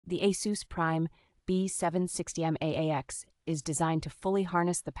The ASUS Prime B760M-A AX is designed to fully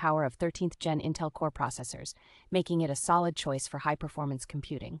harness the power of 13th Gen Intel Core processors, making it a solid choice for high-performance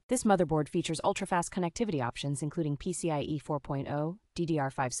computing. This motherboard features ultrafast connectivity options including PCIe 4.0,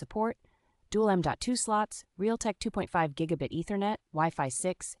 DDR5 support, dual M.2 slots, Realtek 2.5 gigabit Ethernet, Wi-Fi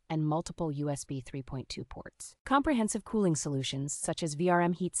 6, and multiple USB 3.2 ports. Comprehensive cooling solutions such as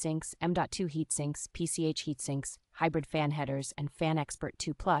VRM heatsinks, M.2 heatsinks, PCH heatsinks, hybrid fan headers, and Fan Xpert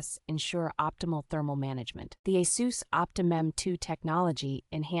 2 Plus ensure optimal thermal management. The ASUS OptiMem II technology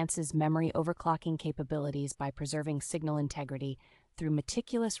enhances memory overclocking capabilities by preserving signal integrity through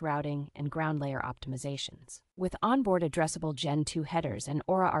meticulous routing and ground layer optimizations. With onboard addressable Gen 2 headers and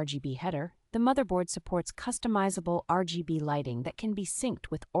Aura RGB header, the motherboard supports customizable RGB lighting that can be synced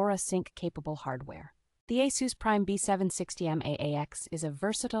with Aura Sync-capable hardware. The ASUS Prime B760M-A AX is a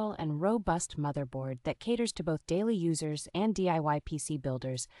versatile and robust motherboard that caters to both daily users and DIY PC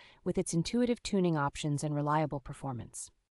builders with its intuitive tuning options and reliable performance.